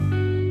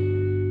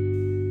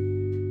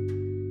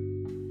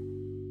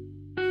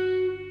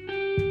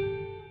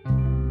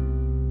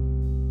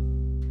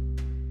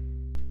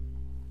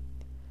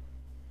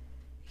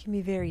can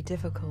be very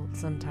difficult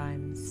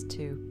sometimes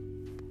to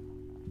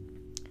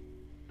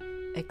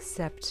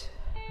accept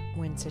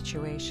when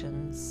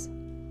situations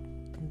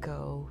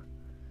go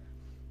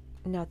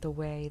not the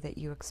way that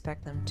you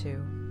expect them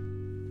to.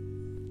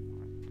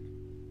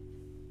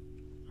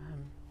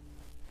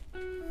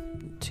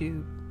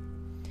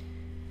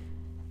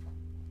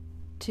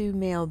 Two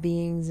male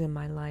beings in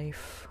my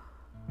life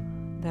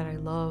that I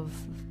love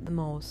the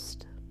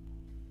most,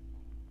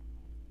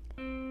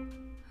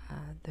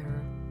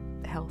 their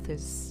health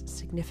is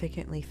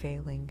significantly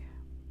failing,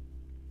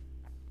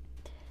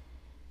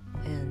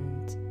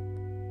 and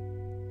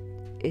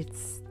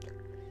it's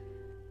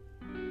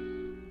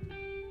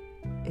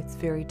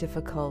very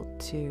difficult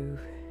to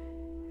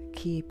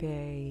keep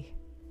a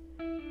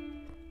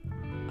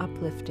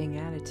uplifting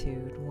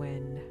attitude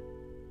when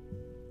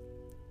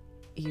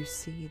you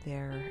see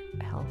their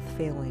health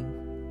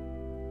failing.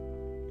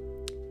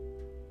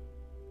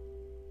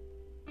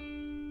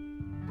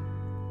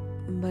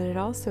 But it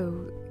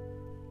also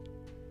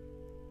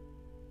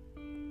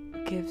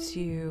gives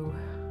you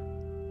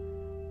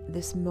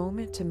this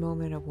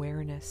moment-to-moment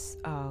awareness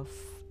of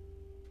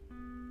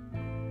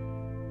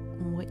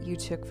what you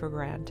took for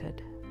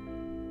granted.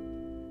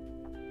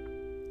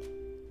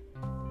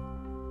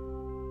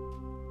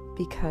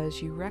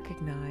 Because you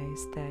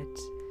recognize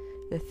that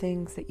the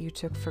things that you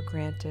took for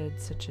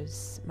granted, such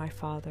as my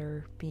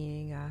father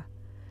being a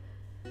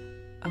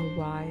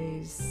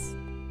wise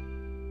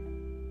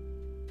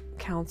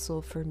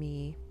counsel for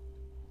me,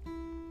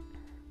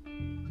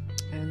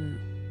 and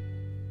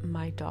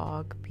my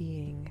dog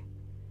being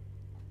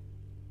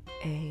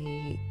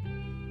a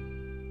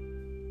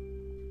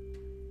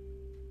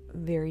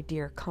very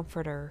dear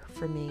comforter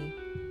for me,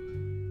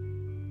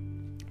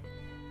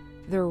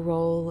 their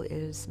role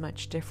is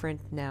much different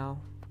now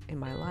in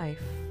my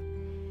life,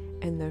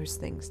 and those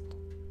things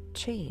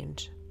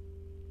change.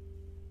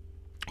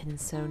 And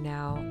so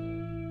now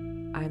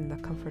I'm the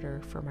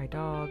comforter for my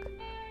dog,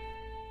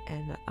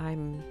 and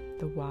I'm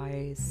the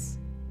wise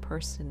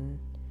person,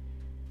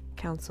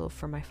 counsel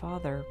for my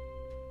father.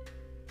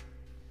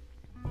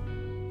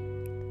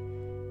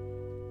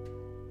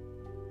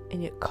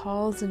 And it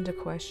calls into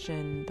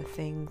question the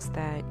things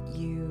that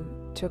you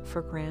took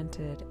for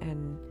granted,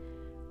 and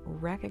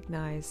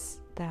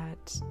recognize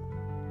that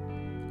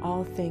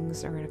all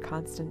things are in a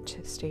constant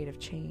state of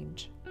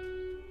change.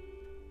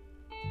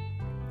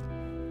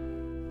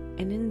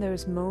 And in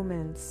those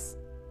moments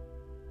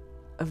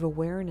of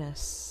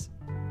awareness,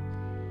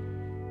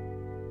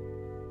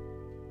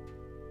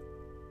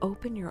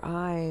 open your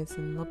eyes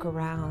and look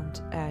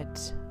around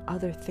at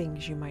other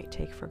things you might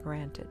take for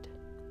granted.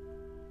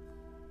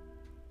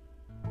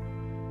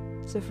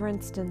 So for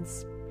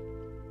instance,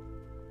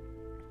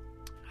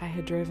 I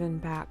had driven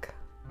back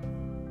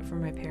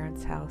from my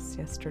parents' house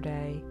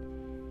yesterday,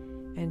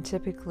 and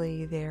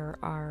typically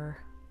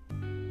there's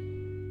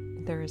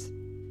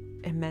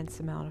immense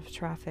amount of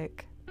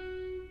traffic,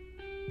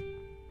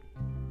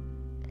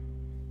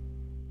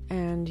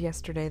 and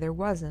yesterday there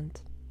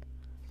wasn't.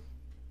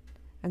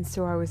 And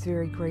so I was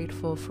very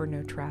grateful for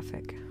no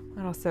traffic,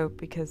 and also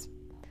because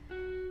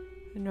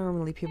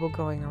normally people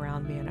going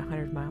around me at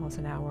 100 miles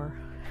an hour.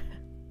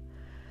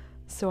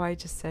 So I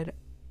just said,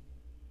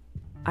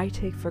 I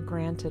take for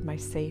granted my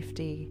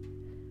safety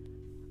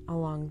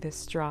along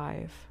this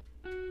drive.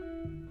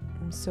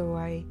 And so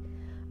I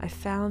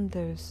found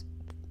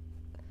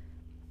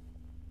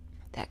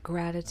that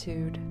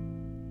gratitude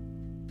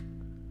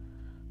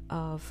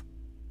of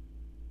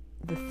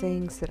the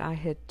things that I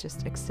had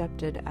just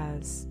accepted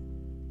as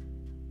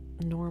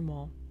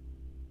normal.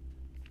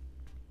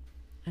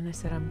 And I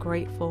said, I'm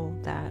grateful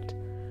that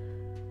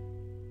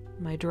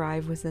my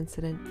drive was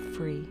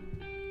incident-free.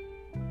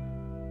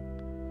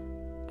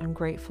 I'm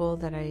grateful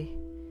that I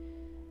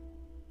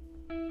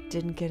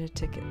didn't get a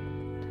ticket.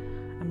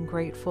 I'm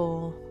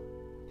grateful,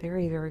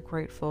 very, very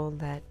grateful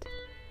that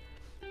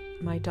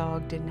my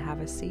dog didn't have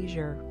a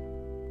seizure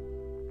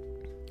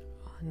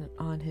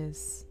on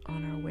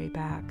our way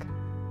back,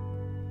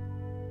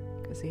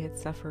 because he had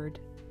suffered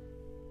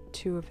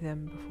 2 of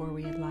them before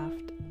we had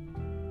left.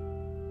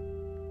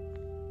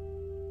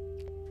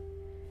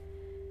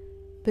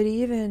 But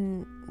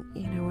even,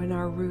 in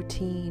our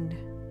routine,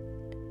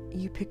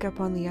 you pick up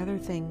on the other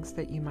things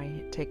that you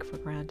might take for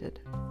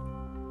granted.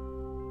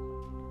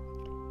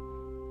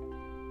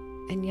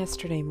 And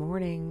yesterday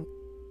morning,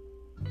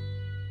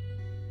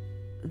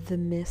 the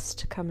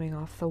mist coming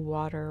off the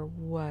water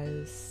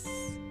was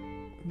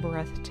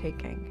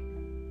breathtaking.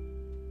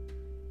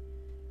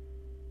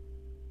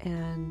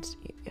 And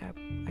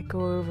I go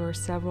over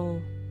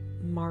several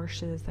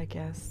marshes, I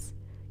guess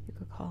you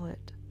could call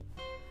it,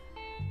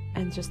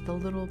 and just the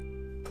little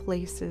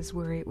places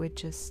where it would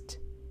just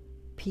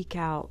peek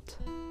out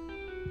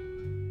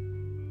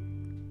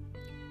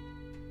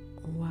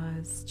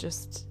was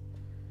just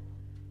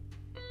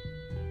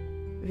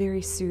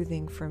very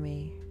soothing for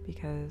me,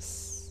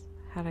 because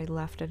had I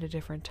left at a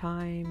different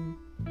time,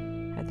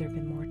 had there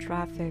been more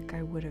traffic,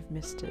 I would have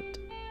missed it.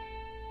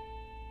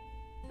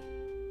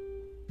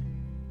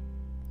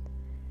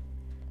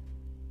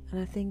 And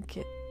I think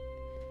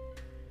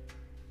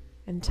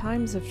In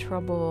times of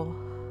trouble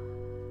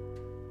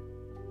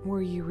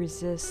where you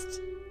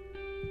resist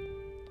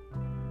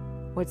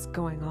what's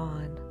going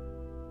on,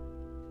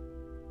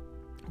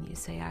 and you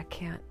say, I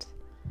can't,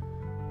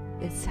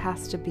 it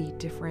has to be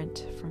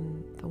different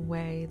from the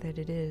way that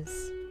it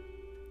is.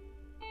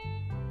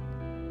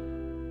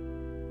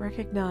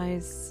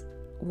 Recognize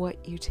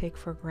what you take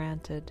for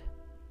granted,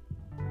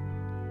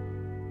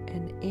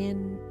 and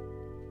in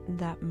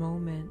that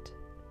moment,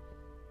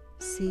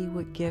 see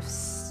what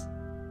gifts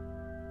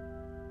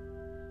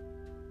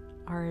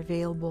are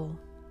available.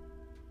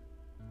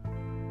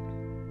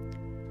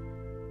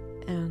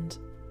 And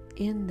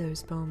in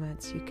those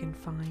moments, you can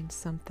find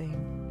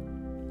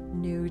something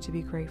new to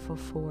be grateful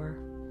for.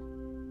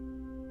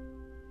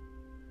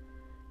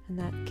 And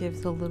that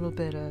gives a little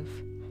bit of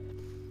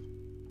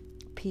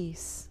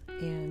peace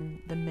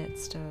in the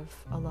midst of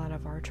a lot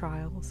of our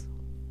trials.